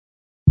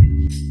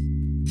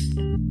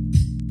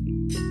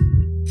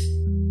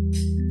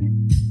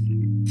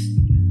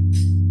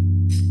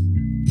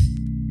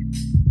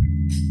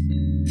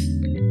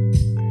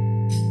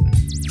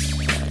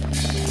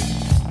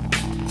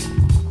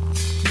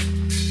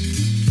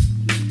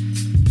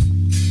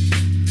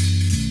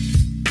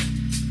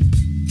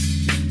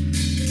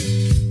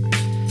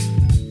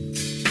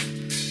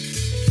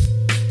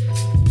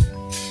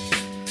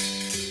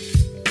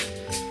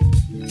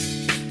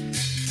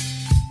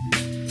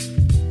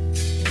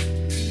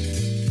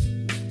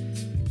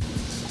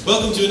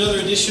Welcome to another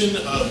edition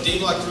of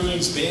Block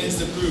Brewing's Bands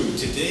That Brew.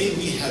 Today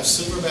we have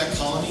Silverback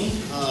Colony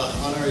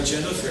on our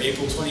agenda for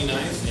April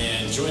 29th,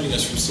 and joining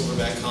us from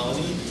Silverback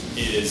Colony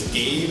is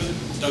Gabe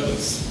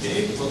Douglas.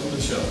 Gabe, welcome to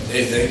the show.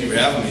 Hey, thank you for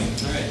having me.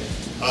 All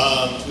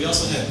right. We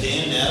also have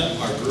Dan and Adam,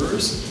 our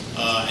brewers,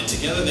 and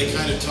together they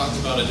kind of talked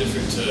about a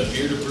different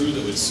beer to brew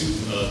that would suit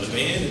the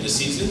band and the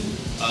season.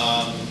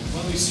 Why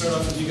don't we start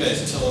off with you guys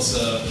and tell us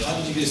how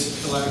did you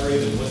guys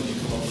collaborate and what did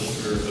you come up with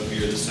for a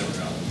beer this time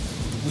around?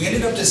 We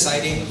ended up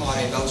deciding on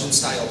a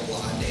Belgian-style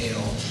blonde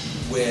ale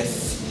with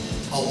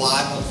a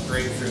lot of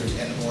grapefruit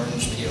and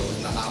orange peel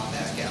in the hop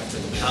back after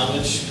the How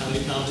many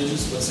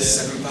poundages? What's that?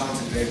 7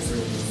 pounds of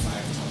grapefruit and 5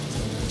 pounds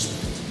of orange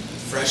peel.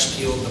 Fresh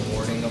peeled the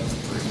morning of the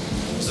brew.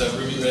 Was that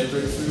ruby red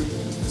grapefruit?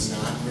 It's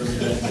not ruby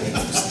red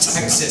grapefruit. It's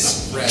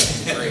Texas red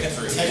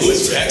grapefruit. Ooh,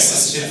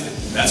 Texas.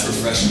 That's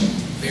refreshing.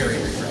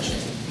 Very refreshing.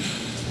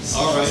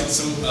 All right,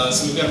 so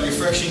we've got a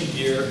refreshing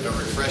beer, a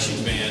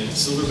refreshing band,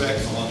 Silverback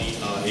Colony,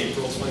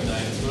 April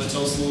 29th. You want to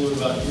tell us a little bit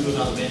about you and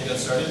how the band got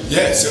started?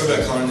 Yeah,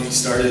 Silverback Colony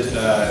started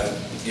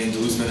in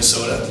Duluth,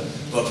 Minnesota,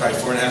 about probably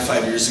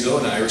 4.5 years ago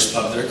in an Irish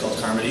pub there called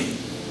Carmody.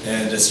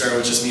 And it started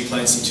with just me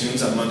playing some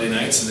tunes on Monday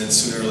nights, and then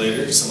sooner or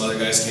later some other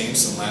guys came,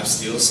 some lap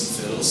steel,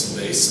 some fiddles, some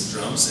bass,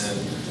 some drums, and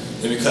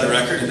then we cut a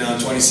record, and now in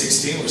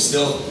 2016 we're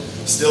still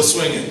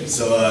swinging.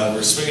 So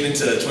we're swinging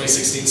into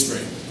 2016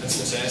 spring. That's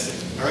fantastic.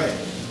 All right.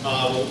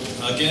 Well,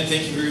 again,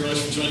 thank you very much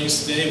for joining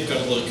us today. We've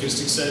got a little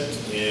acoustic set,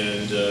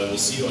 and we'll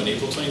see you on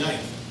April 29th.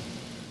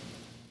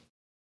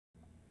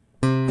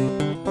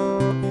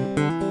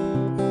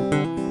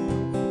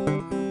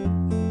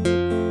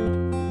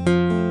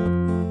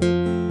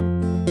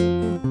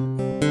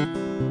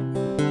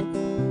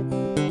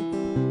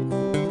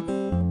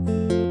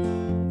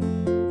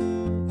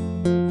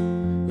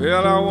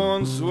 Well, I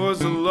once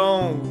was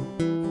alone,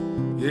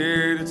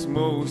 yet it's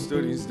most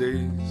of these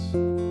days.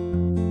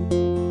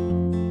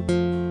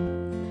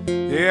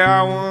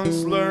 Yeah, I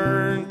once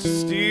learned to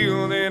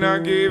steal, then I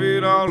gave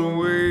it all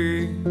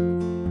away.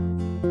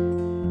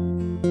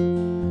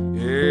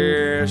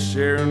 Yeah,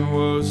 sharing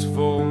was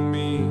for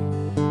me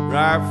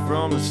right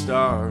from the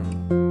start.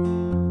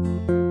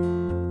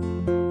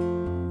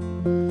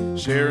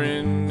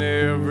 Sharing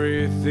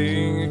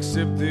everything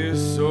except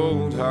this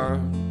old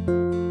heart.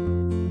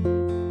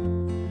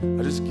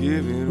 I just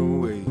give it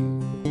away.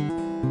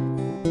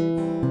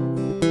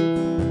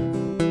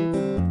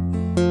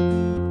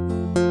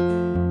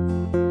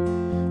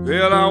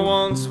 Well, I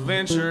once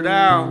ventured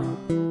out,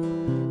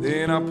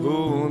 then I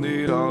pulled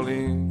it all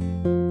in.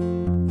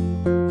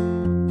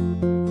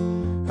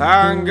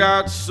 I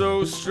got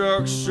so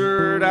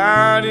structured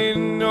I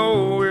didn't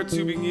know where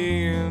to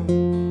begin.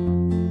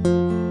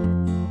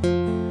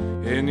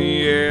 In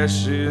the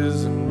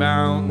ashes and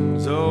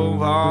mountains of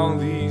all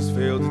these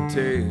failed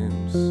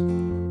attempts,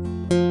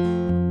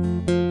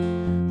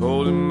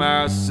 holding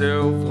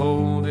myself,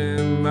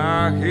 holding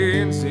my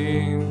hands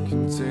in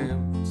contempt.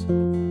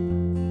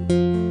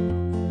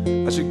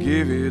 I should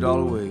give it all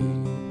away.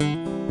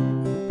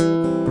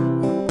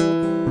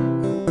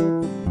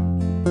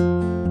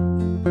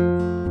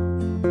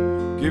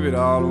 Give it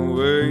all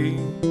away.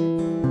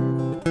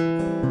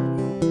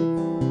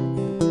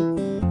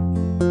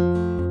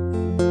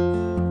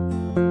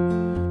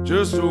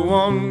 Just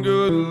one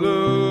good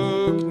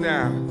look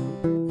now.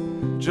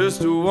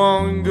 Just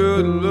one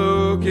good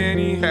look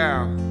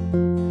anyhow.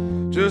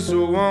 Just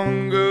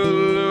one good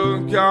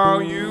look, oh,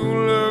 you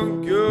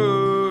look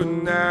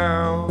good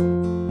now.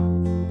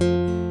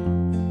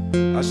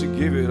 I should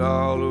give it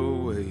all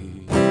away.